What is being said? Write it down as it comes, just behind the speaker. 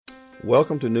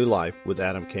Welcome to New Life with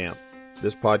Adam Camp.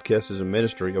 This podcast is a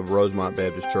ministry of Rosemont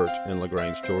Baptist Church in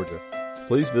LaGrange, Georgia.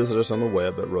 Please visit us on the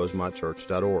web at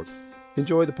rosemontchurch.org.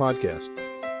 Enjoy the podcast.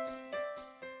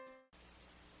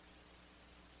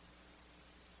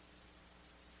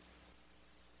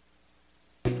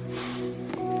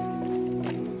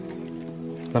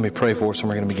 Let me pray for us and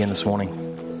we're going to begin this morning.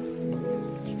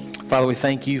 Father, we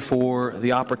thank you for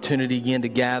the opportunity again to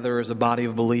gather as a body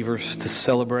of believers to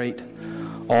celebrate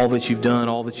all that you've done,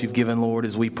 all that you've given, Lord,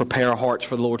 as we prepare our hearts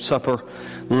for the Lord's Supper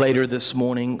later this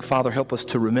morning. Father, help us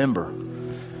to remember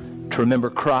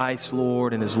Christ,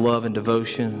 Lord, and His love and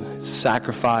devotion, His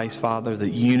sacrifice, Father, the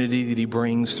unity that He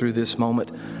brings through this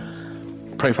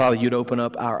moment. Pray, Father, you'd open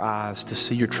up our eyes to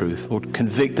see your truth. Lord,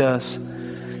 convict us,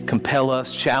 compel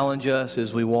us, challenge us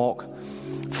as we walk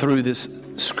through this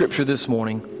scripture this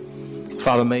morning.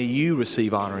 Father, may you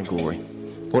receive honor and glory.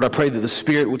 Lord, I pray that the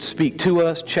Spirit would speak to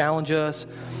us, challenge us,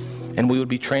 and we would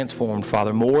be transformed,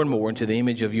 Father, more and more into the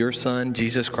image of your Son,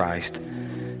 Jesus Christ.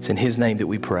 It's in His name that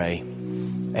we pray.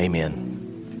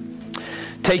 Amen.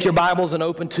 Take your Bibles and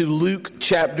open to Luke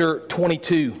chapter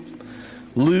 22.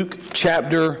 Luke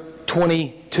chapter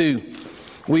 22.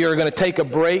 We are going to take a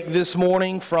break this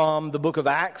morning from the book of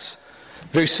Acts,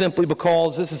 very simply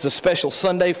because this is a special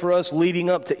Sunday for us leading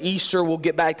up to Easter. We'll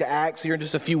get back to Acts here in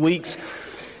just a few weeks.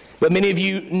 But many of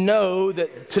you know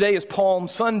that today is Palm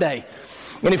Sunday.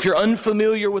 And if you're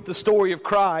unfamiliar with the story of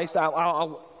Christ,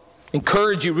 I'll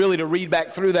encourage you really to read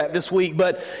back through that this week.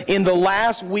 But in the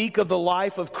last week of the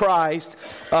life of Christ,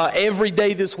 every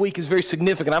day this week is very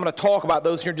significant. I'm going to talk about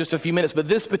those here in just a few minutes. But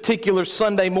this particular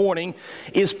Sunday morning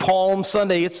is Palm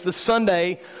Sunday. It's the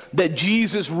Sunday that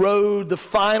Jesus rode the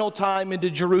final time into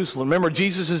Jerusalem. Remember,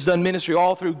 Jesus has done ministry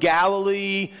all through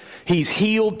Galilee. He's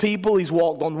healed people. He's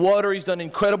walked on water. He's done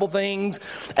incredible things.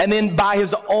 And then by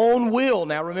His own will,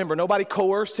 now remember, nobody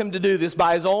coerced Him to do this.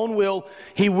 By His own will,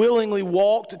 He willingly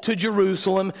walked to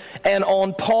Jerusalem, and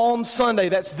on Palm Sunday,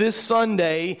 that's this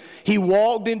Sunday, He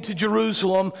walked into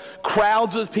Jerusalem.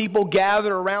 Crowds of people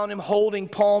gathered around Him holding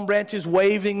palm branches,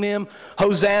 waving them.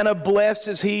 Hosanna, blessed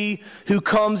is He who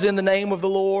comes in the name of the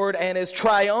Lord. And as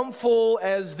triumphal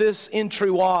as this entry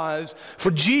was,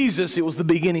 for Jesus, it was the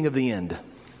beginning of the end.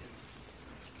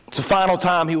 It's the final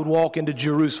time He would walk into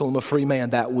Jerusalem, a free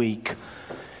man, that week.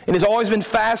 And it's always been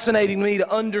fascinating to me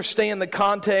to understand the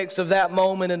context of that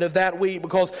moment and of that week,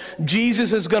 because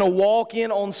Jesus is going to walk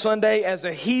in on Sunday as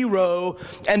a hero,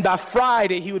 and by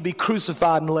Friday He would be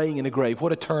crucified and laying in a grave.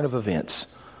 What a turn of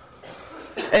events.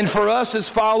 And for us as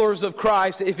followers of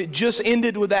Christ, if it just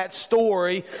ended with that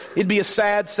story, it'd be a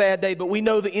sad, sad day. But we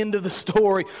know the end of the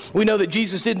story. We know that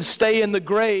Jesus didn't stay in the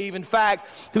grave. In fact,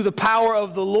 through the power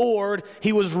of the Lord,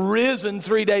 He was risen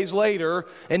 3 days later.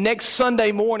 And next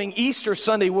Sunday morning, Easter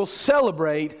Sunday, we'll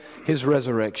celebrate His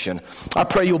resurrection. I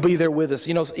pray you'll be there with us.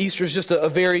 You know, Easter is just a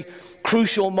very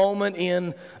crucial moment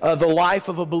in the life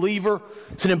of a believer.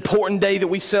 It's an important day that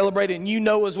we celebrate. And you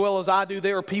know as well as I do,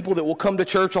 there are people that will come to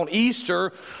church on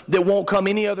Easter that won't come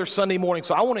any other Sunday morning.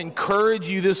 So I want to encourage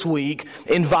you this week,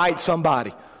 invite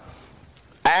somebody.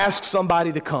 Ask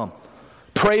somebody to come.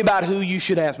 Pray about who you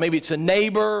should ask. Maybe it's a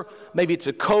neighbor, maybe it's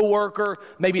a coworker,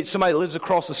 maybe it's somebody that lives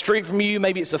across the street from you,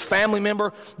 maybe it's a family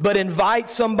member, but invite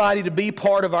somebody to be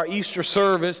part of our Easter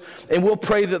service, and we'll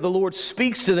pray that the Lord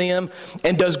speaks to them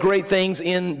and does great things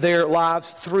in their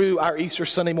lives through our Easter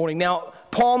Sunday morning. Now,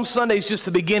 Palm Sunday is just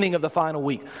the beginning of the final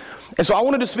week. And so I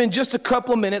wanted to spend just a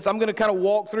couple of minutes. I'm going to kind of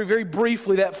walk through very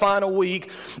briefly that final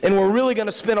week. And we're really going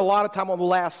to spend a lot of time on the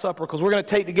Last Supper, because we're going to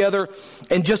take together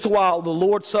in just a while the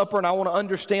Lord's Supper. And I want to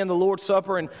understand the Lord's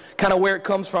Supper and kind of where it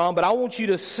comes from. But I want you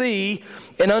to see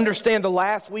and understand the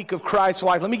last week of Christ's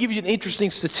life. Let me give you an interesting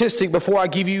statistic before I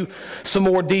give you some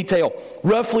more detail.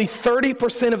 Roughly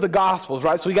 30% of the Gospels,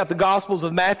 right? So we got the Gospels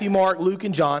of Matthew, Mark, Luke,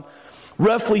 and John.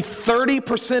 Roughly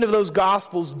 30% of those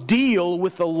Gospels deal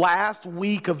with the last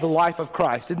week of the life of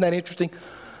Christ. Isn't that interesting?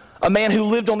 A man who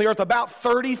lived on the earth about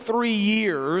 33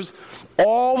 years,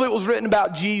 all that was written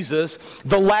about Jesus,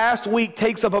 the last week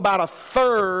takes up about a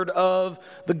third of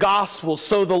the Gospels.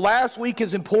 So the last week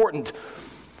is important.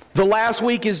 The last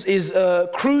week is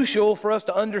crucial for us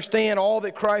to understand all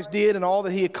that Christ did and all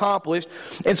that He accomplished.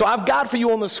 And so I've got for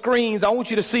you on the screens, I want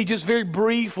you to see just very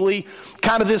briefly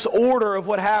kind of this order of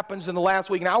what happens in the last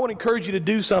week. And I would encourage you to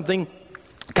do something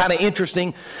kind of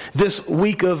interesting this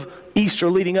week of Easter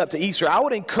leading up to Easter. I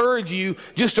would encourage you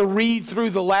just to read through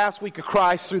the last week of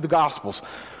Christ through the Gospels.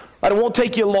 It won't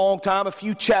take you a long time, a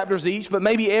few chapters each, but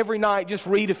maybe every night just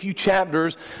read a few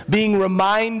chapters, being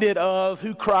reminded of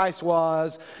who Christ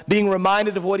was, being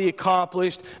reminded of what He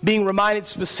accomplished, being reminded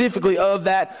specifically of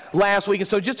that last week. And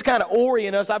so just to kind of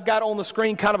orient us, I've got on the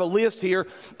screen kind of a list here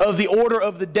of the order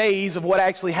of the days of what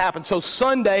actually happened. So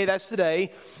Sunday, that's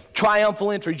today, triumphal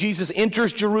entry. Jesus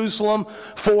enters Jerusalem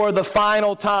for the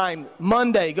final time.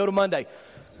 Monday, go to Monday.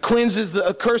 Curses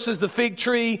the fig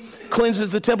tree,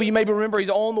 cleanses the temple. You maybe remember he's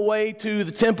on the way to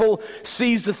the temple,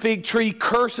 sees the fig tree,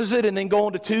 curses it, and then go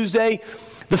on to Tuesday.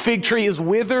 The fig tree is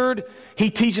withered.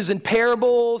 He teaches in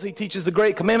parables. He teaches the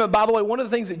great commandment. By the way, one of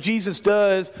the things that Jesus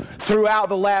does throughout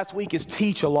the last week is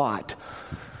teach a lot.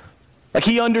 Like,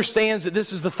 He understands that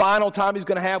this is the final time He's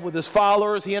going to have with His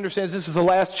followers. He understands this is the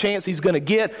last chance He's going to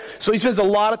get. So He spends a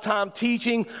lot of time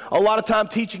teaching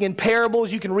in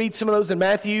parables. You can read some of those in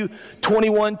Matthew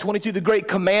 21, 22. The great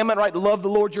commandment, right? To love the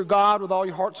Lord your God with all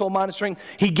your heart, soul, mind, and strength.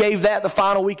 He gave that the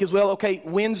final week as well. Okay,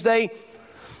 Wednesday,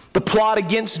 the plot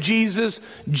against Jesus.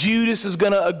 Judas is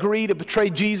going to agree to betray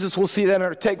Jesus. We'll see that in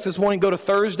our text this morning. Go to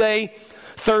Thursday.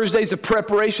 Thursday's a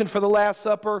preparation for the Last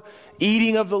Supper,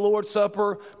 eating of the Lord's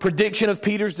Supper, prediction of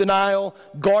Peter's denial,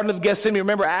 Garden of Gethsemane.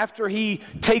 Remember, after He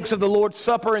takes of the Lord's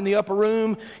Supper in the upper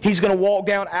room, He's going to walk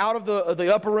down out of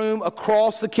the upper room,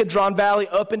 across the Kidron Valley,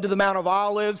 up into the Mount of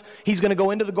Olives. He's going to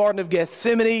go into the Garden of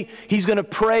Gethsemane. He's going to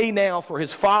pray now for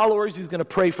His followers. He's going to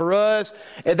pray for us.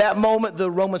 At that moment,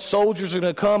 the Roman soldiers are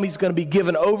going to come. He's going to be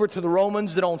given over to the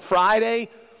Romans. Then on Friday,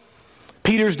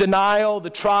 Peter's denial,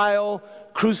 the trial,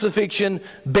 crucifixion,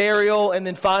 burial, and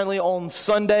then finally on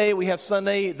Sunday, we have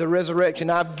Sunday, the resurrection.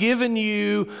 Now, I've given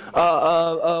you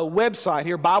a website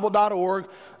here, Bible.org.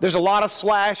 There's a lot of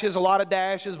slashes, a lot of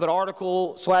dashes, but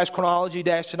article / chronology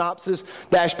 / synopsis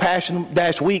 / passion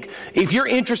 / week. If you're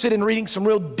interested in reading some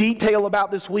real detail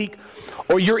about this week,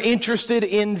 or you're interested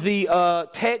in the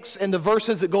texts and the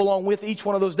verses that go along with each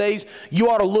one of those days, you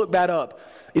ought to look that up.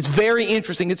 It's very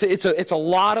interesting. It's a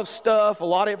lot of stuff, a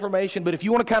lot of information, but if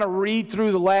you want to kind of read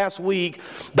through the last week,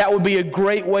 that would be a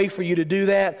great way for you to do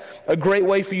that, a great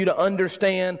way for you to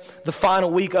understand the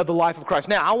final week of the life of Christ.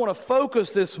 Now, I want to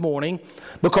focus this morning,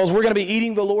 because we're going to be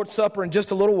eating the Lord's Supper in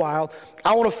just a little while.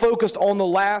 I want to focus on the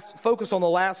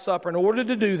Last Supper. In order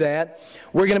to do that,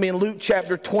 we're going to be in Luke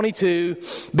chapter 22,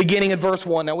 beginning at verse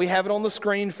 1. Now, we have it on the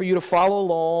screen for you to follow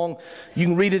along. You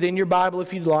can read it in your Bible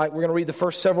if you'd like. We're going to read the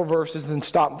first several verses and then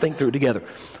stop and think through it together.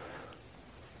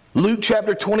 Luke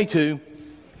chapter 22,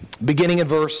 beginning at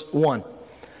verse 1.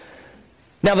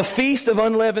 Now the feast of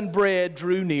unleavened bread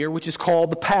drew near, which is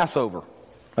called the Passover.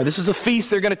 Now, this is a feast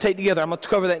they're going to take together. I'm going to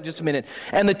cover that in just a minute.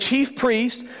 And the chief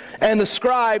priests and the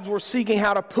scribes were seeking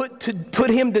how to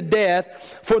put Him to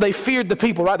death, for they feared the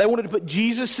people, right? They wanted to put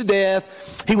Jesus to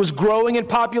death. He was growing in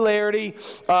popularity.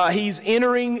 He's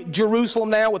entering Jerusalem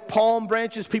now with palm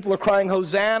branches. People are crying,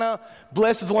 Hosanna.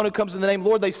 Blessed is the one who comes in the name of the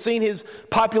Lord. They've seen His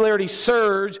popularity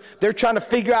surge. They're trying to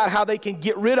figure out how they can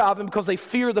get rid of Him because they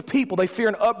fear the people. They fear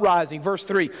an uprising. Verse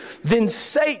 3. Then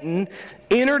Satan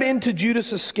entered into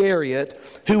Judas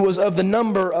Iscariot, who was of the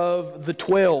number of the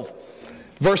 12.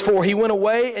 Verse 4, He went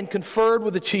away and conferred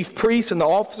with the chief priests and the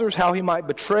officers how He might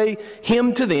betray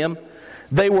Him to them.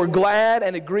 They were glad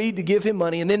and agreed to give Him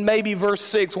money. And then maybe verse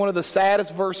 6, one of the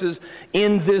saddest verses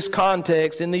in this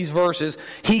context, in these verses,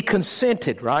 He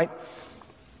consented, right?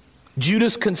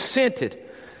 Judas consented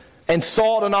and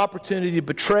sought an opportunity to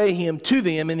betray Him to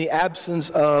them in the absence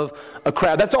of a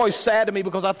crowd. That's always sad to me,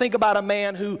 because I think about a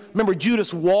man who, remember,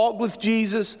 Judas walked with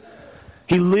Jesus.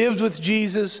 He lived with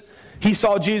Jesus. He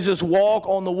saw Jesus walk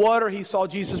on the water. He saw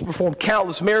Jesus perform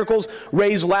countless miracles,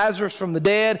 raise Lazarus from the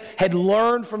dead, had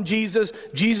learned from Jesus.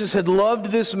 Jesus had loved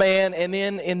this man, and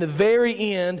then in the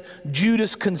very end,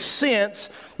 Judas consents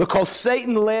because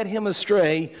Satan led him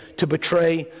astray to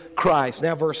betray Christ.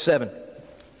 Now verse 7.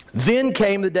 Then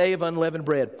came the day of unleavened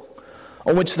bread,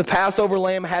 on which the Passover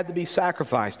lamb had to be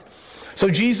sacrificed. So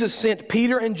Jesus sent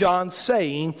Peter and John,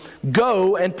 saying,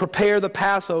 Go and prepare the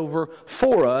Passover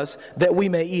for us, that we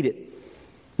may eat it.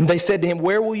 And they said to Him,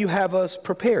 Where will you have us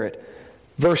prepare it?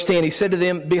 Verse 10, He said to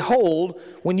them, Behold,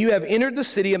 when you have entered the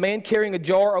city, a man carrying a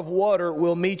jar of water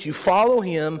will meet you. Follow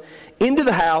him into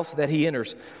the house that he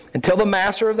enters. And tell the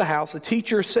master of the house, the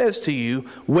teacher says to you,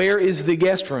 Where is the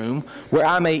guest room, where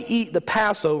I may eat the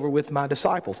Passover with my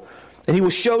disciples? And he will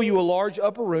show you a large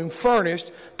upper room,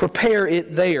 furnished. Prepare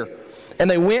it there. And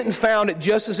they went and found it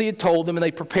just as He had told them, and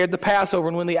they prepared the Passover.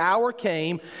 And when the hour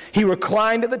came, He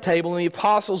reclined at the table, and the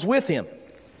apostles with Him.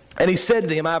 And he said to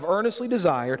them, I have earnestly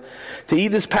desired to eat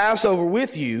this Passover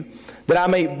with you, that I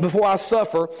may, before I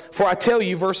suffer. For I tell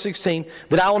you, verse 16,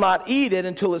 that I will not eat it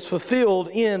until it's fulfilled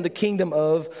in the kingdom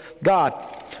of God.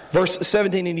 Verse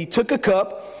 17, and he took a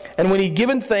cup, and when he had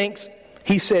given thanks,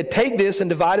 he said, take this and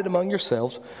divide it among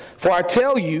yourselves. For I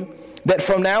tell you that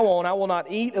from now on I will not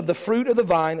eat of the fruit of the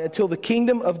vine until the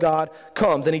kingdom of God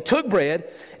comes. And he took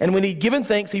bread, and when he had given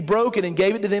thanks, he broke it and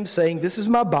gave it to them, saying, this is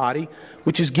my body,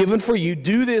 which is given for you.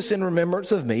 Do this in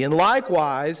remembrance of me. And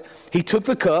likewise, he took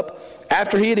the cup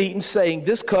after he had eaten, saying,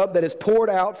 this cup that is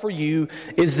poured out for you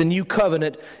is the new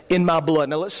covenant in my blood.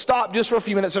 Now let's stop just for a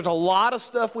few minutes. There's a lot of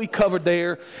stuff we covered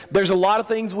there. There's a lot of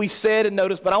things we said and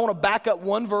noticed, but I want to back up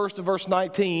one verse to verse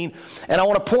 19, and I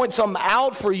want to point something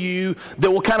out for you that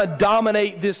will kind of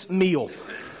dominate this meal.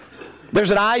 There's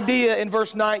an idea in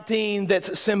verse 19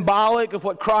 that's symbolic of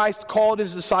what Christ called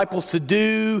his disciples to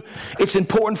do. It's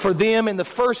important for them in the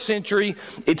first century.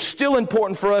 It's still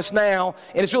important for us now,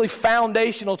 and it's really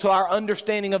foundational to our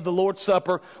understanding of the Lord's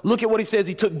Supper. Look at what he says.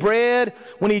 He took bread.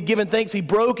 When he had given thanks, he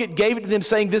broke it, gave it to them,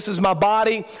 saying, this is my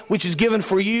body, which is given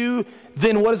for you.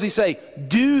 Then what does he say?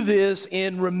 Do this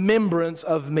in remembrance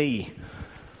of me.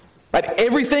 Right?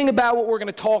 Everything about what we're going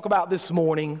to talk about this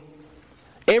morning,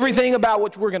 everything about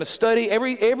what we're going to study,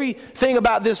 everything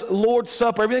about this Lord's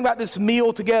Supper, everything about this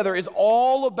meal together is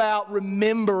all about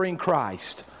remembering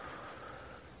Christ.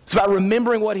 It's about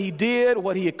remembering what he did,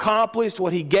 what he accomplished,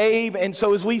 what he gave. And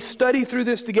so as we study through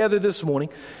this together this morning,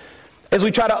 as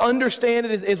we try to understand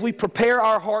it, as we prepare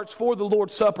our hearts for the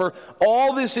Lord's Supper,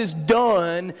 all this is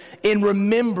done in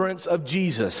remembrance of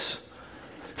Jesus.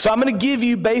 So I'm going to give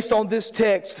you, based on this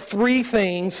text, three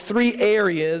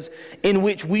areas in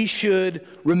which we should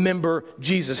remember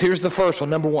Jesus. Here's the first one,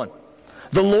 number one.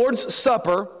 The Lord's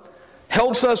Supper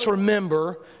helps us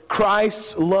remember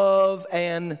Christ's love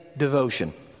and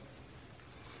devotion.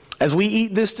 As we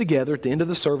eat this together at the end of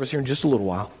the service here in just a little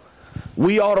while,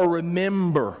 we ought to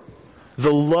remember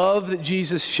the love that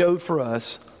Jesus showed for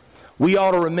us. We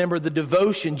ought to remember the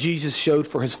devotion Jesus showed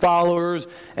for his followers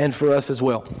and for us as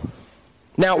well.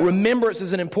 Now, remembrance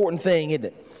is an important thing, isn't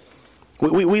it?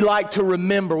 We like to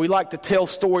remember. We like to tell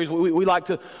stories. We like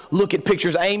to look at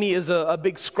pictures. Amy is a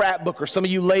big scrapbooker. Some of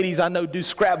you ladies I know do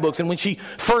scrapbooks. And when she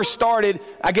first started,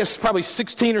 I guess probably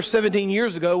 16 or 17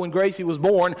 years ago when Gracie was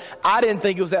born, I didn't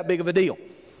think it was that big of a deal.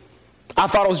 I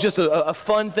thought it was just a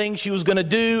fun thing she was going to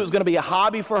do. It was going to be a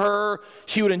hobby for her.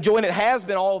 She would enjoy it. It has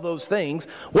been all of those things.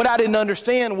 What I didn't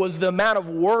understand was the amount of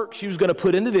work she was going to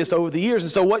put into this over the years. And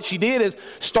so what she did is,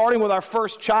 starting with our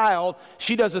first child,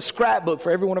 she does a scrapbook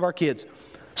for every one of our kids.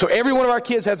 So every one of our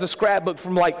kids has a scrapbook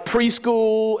from like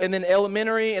preschool and then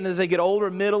elementary, and as they get older,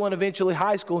 middle, and eventually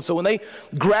high school. And so when they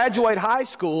graduate high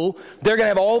school, they're going to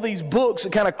have all these books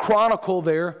that kind of chronicle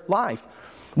their life.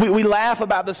 We laugh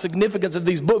about the significance of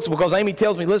these books because Amy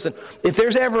tells me, listen, if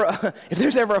there's ever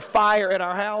a fire at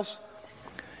our house,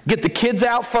 get the kids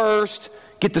out first,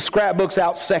 get the scrapbooks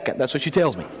out second. That's what she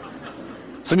tells me.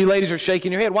 Some of you ladies are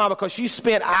shaking your head. Why? Because she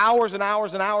spent hours and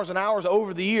hours and hours and hours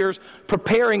over the years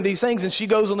preparing these things, and she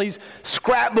goes on these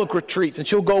scrapbook retreats, and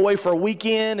she'll go away for a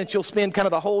weekend, and she'll spend kind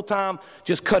of the whole time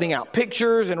just cutting out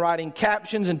pictures and writing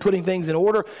captions and putting things in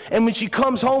order. And when she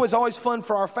comes home, it's always fun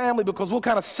for our family because we'll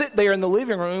kind of sit there in the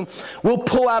living room, we'll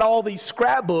pull out all these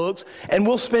scrapbooks, and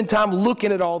we'll spend time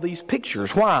looking at all these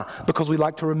pictures. Why? Because we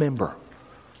like to remember.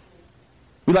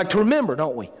 We like to remember,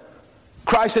 don't we?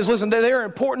 Christ says, listen, there are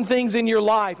important things in your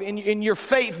life, in your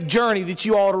faith journey that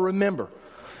you ought to remember.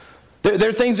 There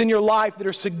are things in your life that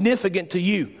are significant to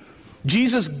you.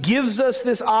 Jesus gives us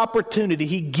this opportunity.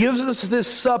 He gives us this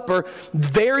supper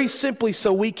very simply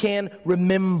so we can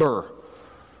remember.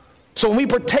 So when we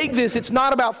partake this, it's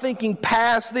not about thinking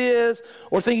past this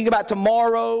or thinking about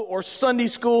tomorrow or Sunday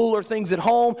school or things at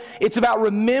home. It's about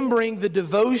remembering the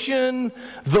devotion,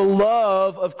 the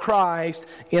love of Christ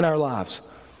in our lives.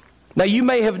 Now, you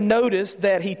may have noticed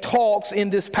that he talks in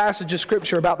this passage of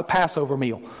Scripture about the Passover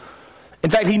meal. In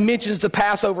fact, he mentions the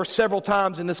Passover several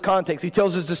times in this context. He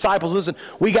tells his disciples, listen,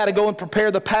 we got to go and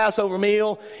prepare the Passover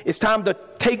meal. It's time to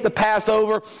take the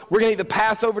Passover. We're going to eat the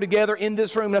Passover together in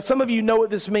this room. Now, some of you know what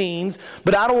this means,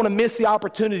 but I don't want to miss the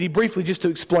opportunity briefly just to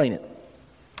explain it.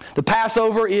 The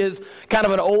Passover is kind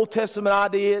of an Old Testament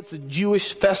idea. It's a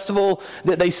Jewish festival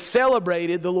that they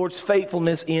celebrated the Lord's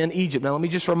faithfulness in Egypt. Now, let me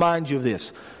just remind you of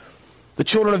this. The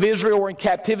children of Israel were in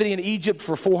captivity in Egypt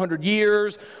for 400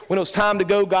 years. When it was time to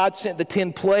go, God sent the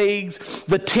 10 plagues.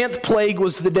 The 10th plague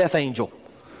was the death angel.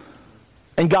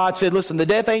 And God said, listen, the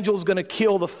death angel is going to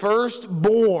kill the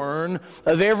firstborn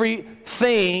of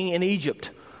everything in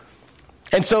Egypt.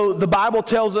 And so the Bible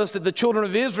tells us that the children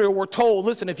of Israel were told,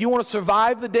 listen, if you want to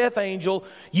survive the death angel,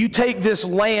 you take this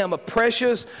lamb, a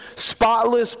precious,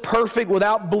 spotless, perfect,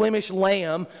 without blemish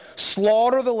lamb,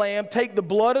 slaughter the lamb, take the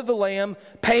blood of the lamb,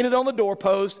 paint it on the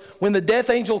doorpost. When the death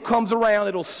angel comes around,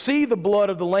 it'll see the blood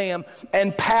of the lamb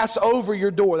and pass over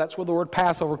your door. That's where the word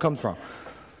Passover comes from.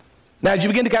 Now, as you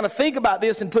begin to kind of think about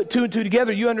this and put two and two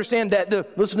together, you understand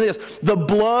that, listen to this, the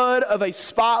blood of a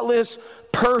spotless,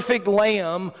 perfect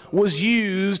lamb was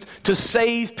used to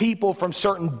save people from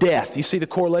certain death. You see the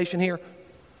correlation here?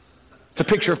 It's a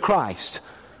picture of Christ.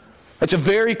 It's a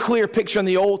very clear picture in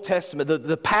the Old Testament.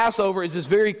 The Passover is this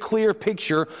very clear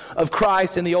picture of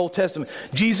Christ in the Old Testament.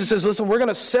 Jesus says, listen, we're going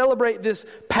to celebrate this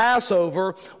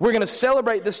Passover. We're going to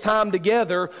celebrate this time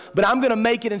together, but I'm going to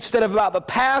make it, instead of about the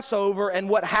Passover and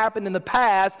what happened in the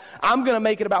past, I'm going to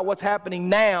make it about what's happening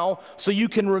now so you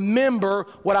can remember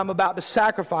what I'm about to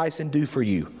sacrifice and do for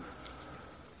you.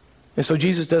 And so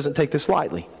Jesus doesn't take this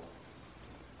lightly.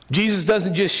 Jesus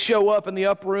doesn't just show up in the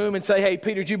upper room and say, hey,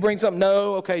 Peter, did you bring something?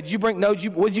 No. Okay, did you bring? No.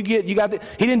 What did you get? You got that?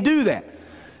 He didn't do that.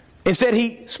 Instead,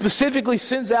 he specifically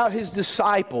sends out his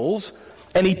disciples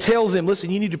and he tells them, listen,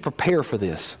 you need to prepare for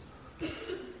this.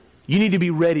 You need to be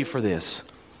ready for this.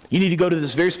 You need to go to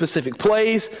this very specific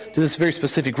place, to this very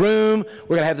specific room.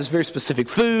 We're going to have this very specific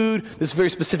food, this very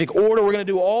specific order. We're going to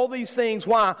do all these things.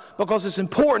 Why? Because it's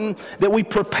important that we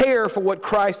prepare for what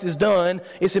Christ has done.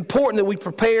 It's important that we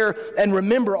prepare and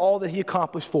remember all that He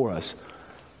accomplished for us.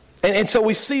 And so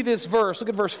we see this verse. Look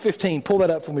at verse 15. Pull that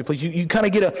up for me, please. You kind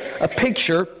of get a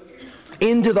picture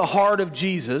into the heart of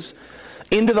Jesus,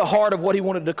 into the heart of what He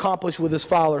wanted to accomplish with His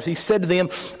followers. He said to them,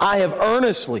 I have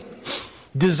earnestly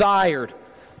desired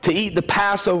to eat the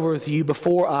Passover with you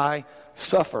before I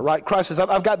suffer. Right? Christ says,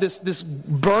 I've got this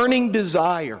burning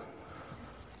desire.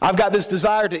 I've got this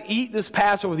desire to eat this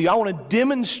Passover with you. I want to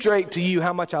demonstrate to you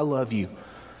how much I love you.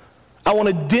 I want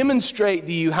to demonstrate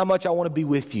to you how much I want to be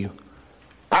with you.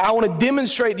 I want to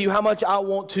demonstrate to you how much I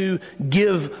want to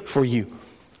give for you.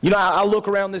 You know, I look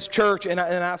around this church and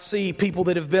I see people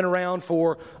that have been around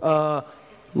for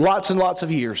lots and lots of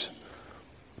years.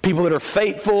 People that are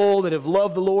faithful, that have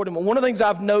loved the Lord. And one of the things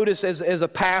I've noticed as a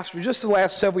pastor, just the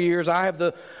last several years, I have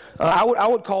I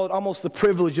would call it almost the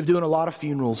privilege of doing a lot of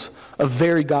funerals of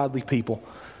very godly people.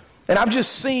 And I've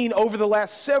just seen over the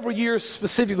last several years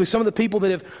specifically some of the people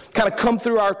that have kind of come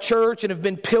through our church and have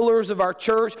been pillars of our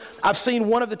church. I've seen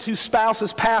one of the two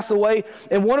spouses pass away.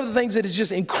 And one of the things that has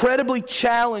just incredibly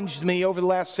challenged me over the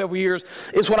last several years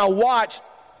is when I watch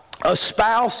a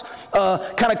spouse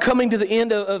kind of coming to the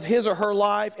end of his or her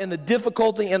life, and the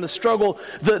difficulty and the struggle,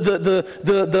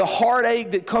 the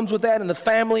heartache that comes with that, and the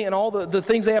family and all the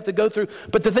things they have to go through.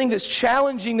 But the thing that's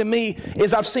challenging to me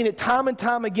is I've seen it time and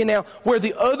time again now where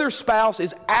the other spouse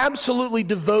is absolutely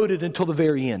devoted until the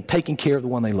very end, taking care of the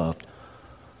one they loved.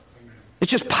 It's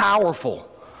just powerful.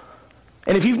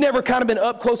 And if you've never kind of been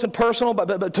up close and personal,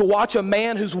 but to watch a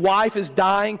man whose wife is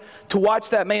dying, to watch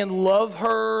that man love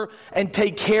her and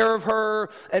take care of her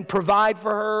and provide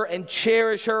for her and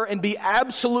cherish her and be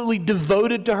absolutely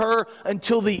devoted to her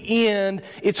until the end,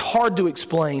 it's hard to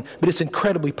explain, but it's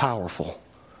incredibly powerful.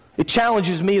 It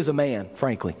challenges me as a man,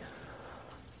 frankly.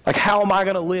 Like, how am I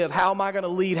going to live? How am I going to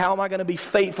lead? How am I going to be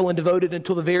faithful and devoted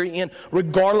until the very end,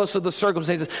 regardless of the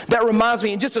circumstances? That reminds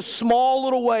me in just a small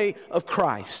little way of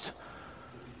Christ.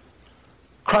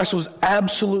 Christ was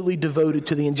absolutely devoted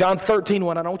to the end. John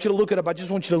 13:1, I don't want you to look it up, I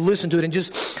just want you to listen to it and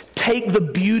just take the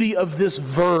beauty of this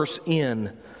verse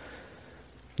in.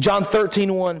 John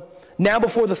 13:1, now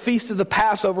before the feast of the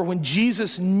Passover, when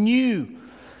Jesus knew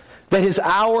that His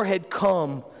hour had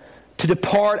come to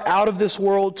depart out of this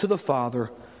world to the Father,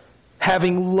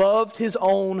 having loved His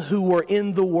own who were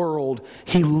in the world,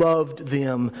 He loved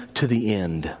them to the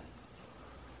end.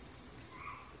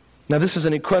 Now this is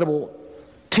an incredible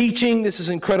teaching. This is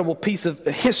an incredible piece of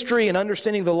history and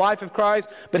understanding the life of Christ.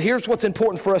 But here's what's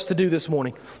important for us to do this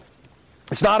morning.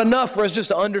 It's not enough for us just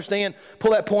to understand.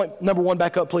 Pull that point number 1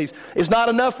 back up, please. It's not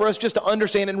enough for us just to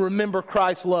understand and remember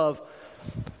Christ's love.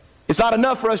 It's not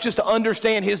enough for us just to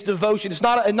understand His devotion. It's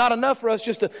not enough for us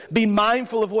just to be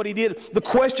mindful of what He did. The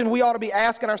question we ought to be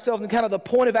asking ourselves, and kind of the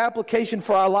point of application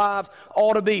for our lives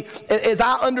ought to be, as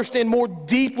I understand more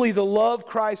deeply the love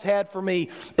Christ had for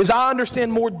me, as I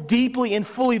understand more deeply and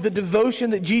fully the devotion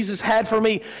that Jesus had for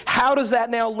me, how does that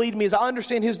now lead me? As I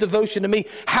understand His devotion to me,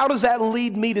 how does that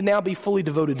lead me to now be fully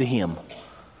devoted to Him?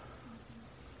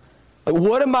 Like,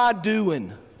 what am I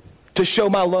doing to show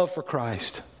my love for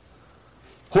Christ?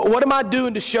 What am I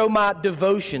doing to show my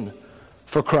devotion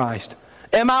for Christ?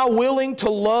 Am I willing to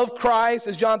love Christ,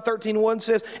 as John 13:1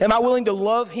 says? Am I willing to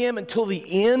love Him until the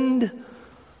end?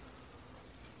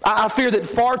 I fear that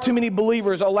far too many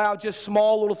believers allow just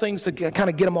small little things to kind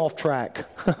of get them off track.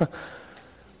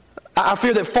 I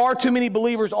fear that far too many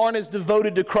believers aren't as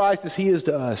devoted to Christ as He is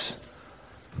to us.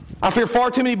 I fear far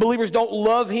too many believers don't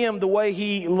love Him the way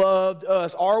He loved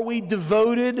us. Are we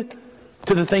devoted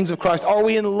to the things of Christ? Are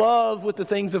we in love with the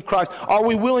things of Christ? Are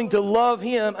we willing to love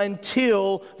Him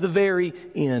until the very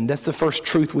end? That's the first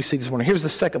truth we see this morning. Here's the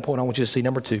second point I want you to see,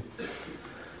 number 2.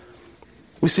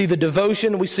 We see the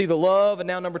devotion, we see the love, and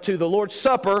now number 2, the Lord's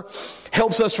Supper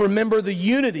helps us remember the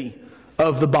unity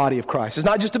of the body of Christ. It's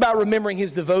not just about remembering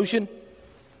His devotion.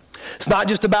 It's not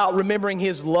just about remembering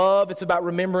His love. It's about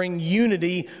remembering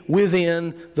unity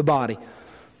within the body.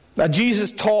 Now,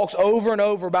 Jesus talks over and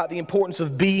over about the importance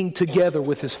of being together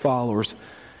with His followers.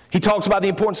 He talks about the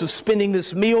importance of spending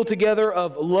this meal together,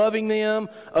 of loving them,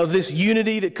 of this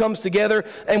unity that comes together.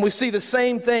 And we see the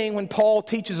same thing when Paul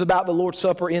teaches about the Lord's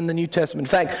Supper in the New Testament. In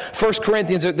fact, 1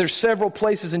 Corinthians, there's several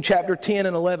places in chapter 10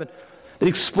 and 11 that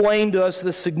explain to us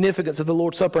the significance of the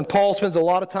Lord's Supper. And Paul spends a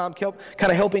lot of time kind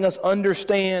of helping us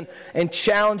understand and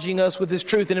challenging us with this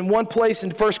truth. And in one place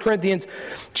in 1 Corinthians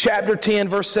chapter 10,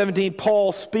 verse 17,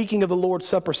 Paul, speaking of the Lord's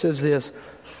Supper, says this: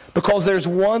 "Because there's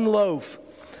one loaf,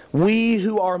 we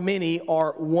who are many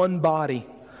are one body,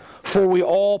 for we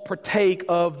all partake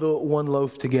of the one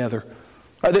loaf together."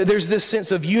 There's this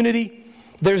sense of unity.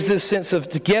 There's this sense of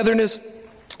togetherness.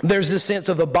 There's this sense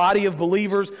of the body of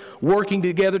believers working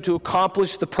together to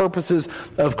accomplish the purposes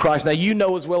of Christ. Now, you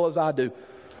know as well as I do,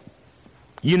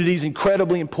 unity is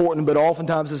incredibly important, but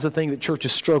oftentimes it's a thing that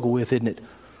churches struggle with, isn't it?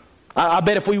 I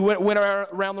bet if we went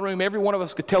around the room, every one of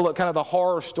us could tell kind of the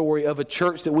horror story of a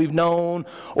church that we've known,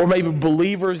 or maybe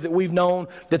believers that we've known,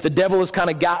 that the devil has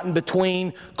kind of gotten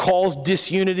between, caused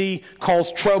disunity,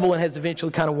 caused trouble, and has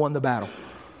eventually kind of won the battle.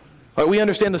 We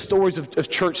understand the stories of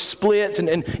church splits,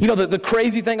 and you know, the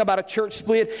crazy thing about a church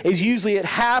split is usually it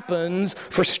happens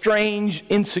for strange,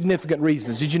 insignificant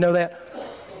reasons. Did you know that?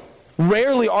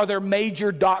 Rarely are there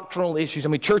major doctrinal issues. I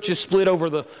mean, churches split over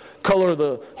the color of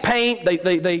the paint.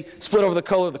 They split over the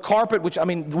color of the carpet, which, I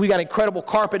mean, we got incredible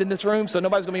carpet in this room, so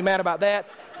nobody's going to be mad about that.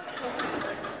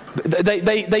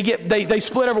 They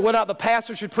split over whether or not the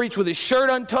pastor should preach with his shirt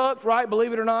untucked, right?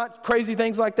 Believe it or not. Crazy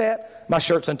things like that. My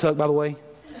shirt's untucked, by the way.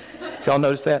 If y'all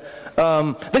notice that.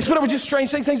 They split over just strange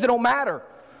things that don't matter.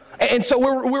 And so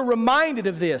we're reminded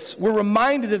of this. We're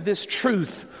reminded of this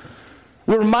truth.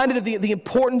 We're reminded of the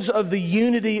importance of the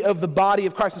unity of the body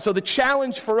of Christ. And so the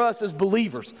challenge for us as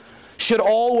believers should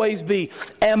always be,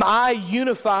 am I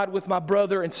unified with my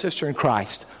brother and sister in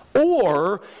Christ?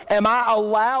 Or am I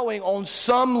allowing on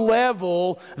some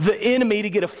level the enemy to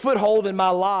get a foothold in my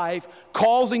life,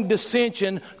 causing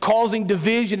dissension, causing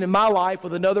division in my life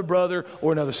with another brother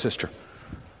or another sister?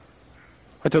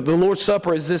 The Lord's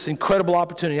Supper is this incredible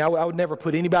opportunity. I would never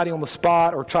put anybody on the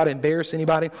spot or try to embarrass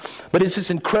anybody, but it's this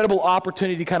incredible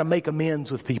opportunity to kind of make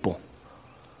amends with people.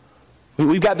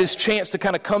 We've got this chance to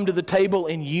kind of come to the table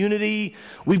in unity.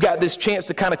 We've got this chance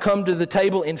to kind of come to the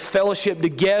table in fellowship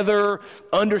together,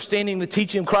 understanding the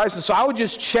teaching of Christ. And so I would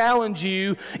just challenge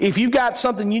you, if you've got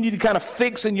something you need to kind of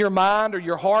fix in your mind or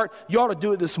your heart, you ought to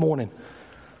do it this morning.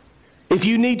 If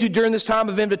you need to during this time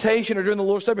of invitation or during the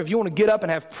Lord's Supper, if you want to get up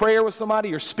and have prayer with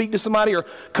somebody or speak to somebody or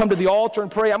come to the altar and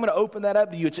pray, I'm going to open that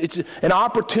up to you. It's an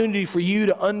opportunity for you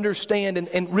to understand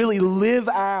and really live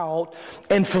out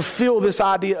and fulfill this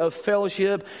idea of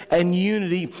fellowship and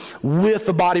unity with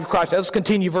the body of Christ. Now, let's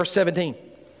continue verse 17.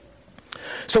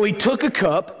 So he took a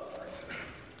cup.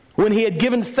 When he had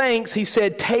given thanks, he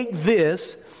said, "Take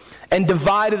this and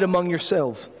divide it among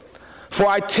yourselves. For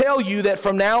I tell you that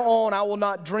from now on I will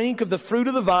not drink of the fruit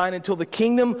of the vine until the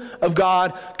kingdom of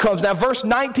God comes." Now, verse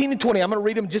 19 and 20, I'm going to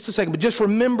read them in just a second, but just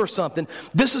remember something.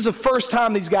 This is the first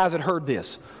time these guys had heard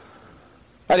this.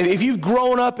 If you've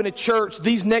grown up in a church,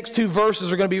 these next two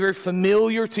verses are going to be very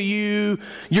familiar to you.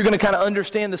 You're going to kind of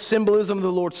understand the symbolism of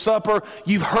the Lord's Supper.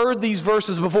 You've heard these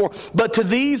verses before. But to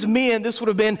these men, this would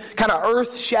have been kind of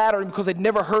earth-shattering because they'd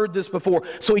never heard this before.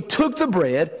 So he took the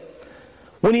bread.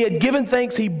 When he had given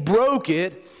thanks, he broke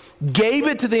it, gave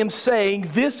it to them,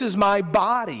 saying, "This is my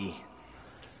body,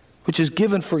 which is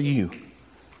given for you.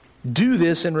 Do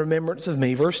this in remembrance of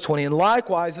me." Verse 20, "And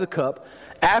likewise the cup,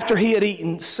 after he had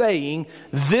eaten, saying,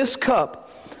 This cup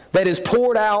that is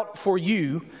poured out for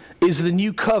you is the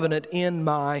new covenant in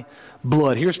my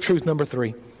blood." Here's truth number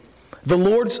 3. The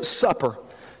Lord's Supper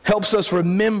helps us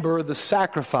remember the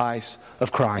sacrifice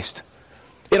of Christ.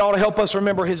 It ought to help us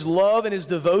remember His love and His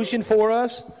devotion for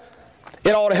us.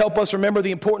 It ought to help us remember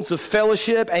the importance of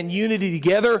fellowship and unity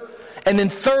together. And then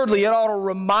thirdly, it ought to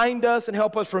remind us and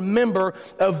help us remember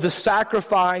of the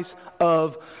sacrifice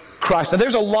of Christ. Now,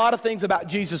 there's a lot of things about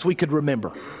Jesus we could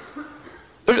remember.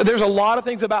 There's a lot of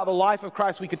things about the life of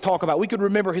Christ we could talk about. We could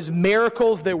remember His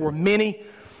miracles. There were many.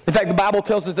 In fact, the Bible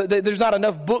tells us that there's not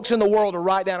enough books in the world to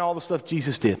write down all the stuff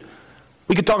Jesus did.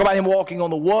 We could talk about Him walking on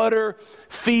the water,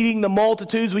 feeding the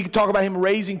multitudes. We could talk about Him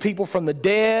raising people from the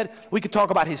dead. We could talk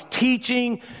about His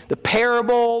teaching, the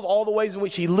parables, all the ways in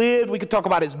which He lived. We could talk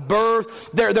about His birth.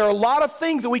 There are a lot of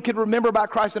things that we could remember about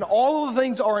Christ, and all of the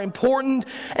things are important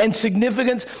and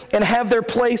significant and have their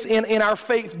place in our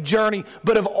faith journey.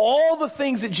 But of all the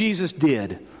things that Jesus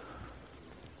did,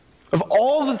 of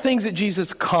all the things that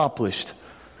Jesus accomplished,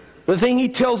 the thing He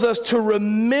tells us to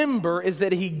remember is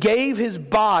that He gave His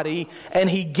body and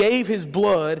He gave His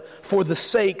blood for the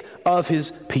sake of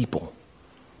His people.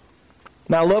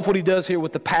 Now, I love what He does here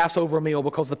with the Passover meal,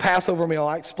 because the Passover meal,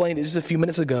 I explained it just a few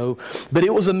minutes ago, but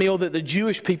it was a meal that the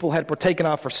Jewish people had partaken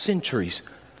of for centuries.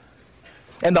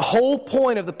 And the whole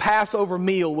point of the Passover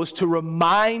meal was to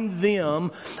remind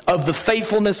them of the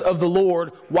faithfulness of the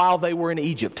Lord while they were in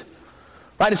Egypt.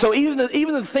 Right? And so even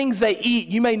the things they eat,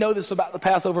 you may know this about the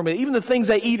Passover meal, even the things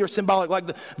they eat are symbolic, like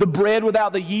the bread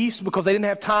without the yeast, because they didn't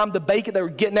have time to bake it. They were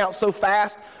getting out so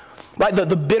fast. Right?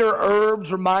 The bitter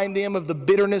herbs remind them of the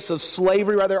bitterness of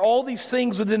slavery. Right? There are all these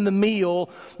things within the meal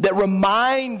that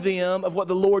remind them of what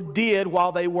the Lord did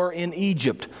while they were in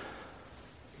Egypt.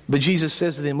 But Jesus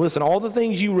says to them, listen, all the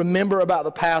things you remember about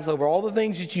the Passover, all the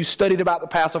things that you studied about the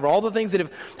Passover, all the things that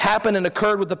have happened and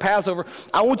occurred with the Passover,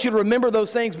 I want you to remember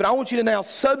those things, but I want you to now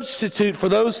substitute for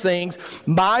those things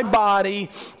my body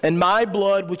and my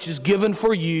blood, which is given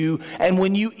for you. And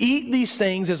when you eat these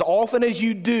things, as often as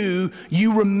you do,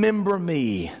 you remember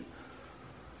me.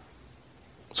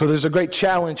 So there's a great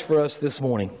challenge for us this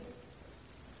morning.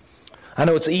 I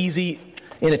know it's easy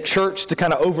in a church to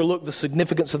kind of overlook the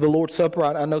significance of the Lord's Supper.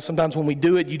 I know sometimes when we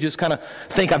do it, you just kind of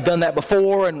think, I've done that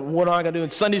before, and what am I going to do in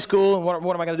Sunday school, and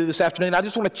what am I going to do this afternoon? I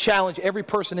just want to challenge every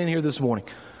person in here this morning.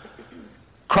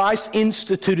 Christ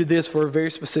instituted this for a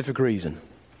very specific reason.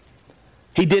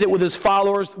 He did it with His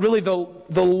followers. Really, the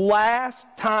last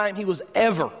time He was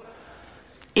ever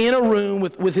in a room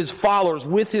with His followers,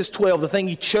 with His 12, the thing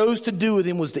He chose to do with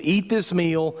them was to eat this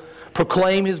meal,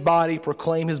 proclaim His body,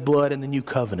 proclaim His blood in the new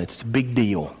covenant. It's a big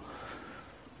deal.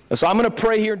 And so I'm going to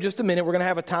pray here in just a minute. We're going to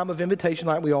have a time of invitation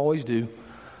like we always do.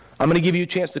 I'm going to give you a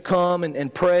chance to come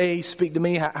and pray, speak to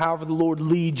me, however the Lord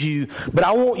leads you. But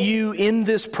I want you in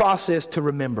this process to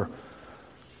remember.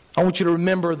 I want you to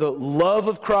remember the love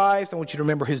of Christ. I want you to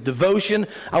remember His devotion.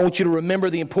 I want you to remember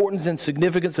the importance and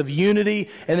significance of unity.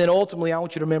 And then ultimately, I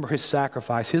want you to remember His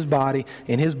sacrifice, His body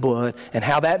and His blood, and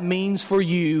how that means for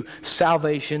you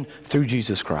salvation through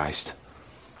Jesus Christ.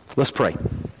 Let's pray.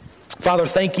 Father,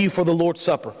 thank You for the Lord's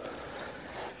Supper.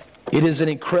 It is an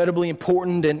incredibly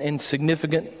important and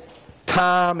significant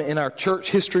time in our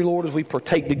church history, Lord, as we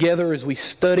partake together, as we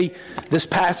study this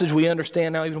passage. We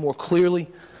understand now even more clearly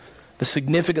the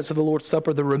significance of the Lord's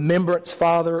Supper, the remembrance,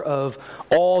 Father, of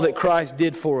all that Christ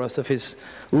did for us, of His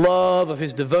love, of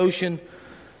His devotion,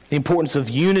 the importance of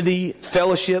unity,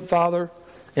 fellowship, Father,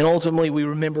 and ultimately we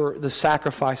remember the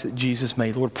sacrifice that Jesus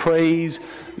made. Lord, praise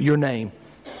Your name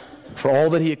for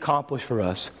all that He accomplished for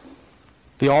us.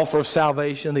 The offer of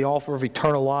salvation, the offer of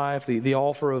eternal life, the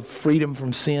offer of freedom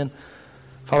from sin.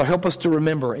 Father, help us to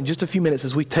remember in just a few minutes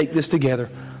as we take this together,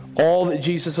 all that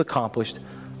Jesus accomplished.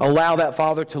 Allow that,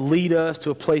 Father, to lead us to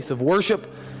a place of worship.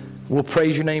 We'll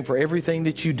praise Your name for everything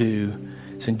that You do.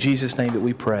 It's in Jesus' name that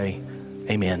we pray.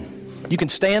 Amen. You can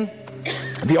stand.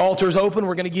 The altar is open.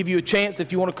 We're going to give you a chance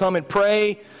if you want to come and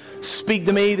pray, speak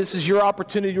to me. This is your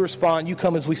opportunity to respond. You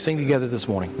come as we sing together this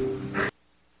morning.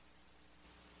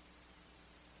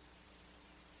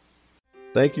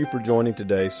 Thank you for joining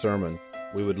today's sermon.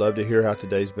 We would love to hear how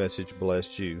today's message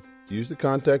blessed you. Use the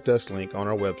Contact Us link on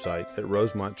our website at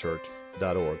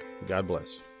rosemontchurch.org. God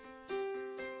bless.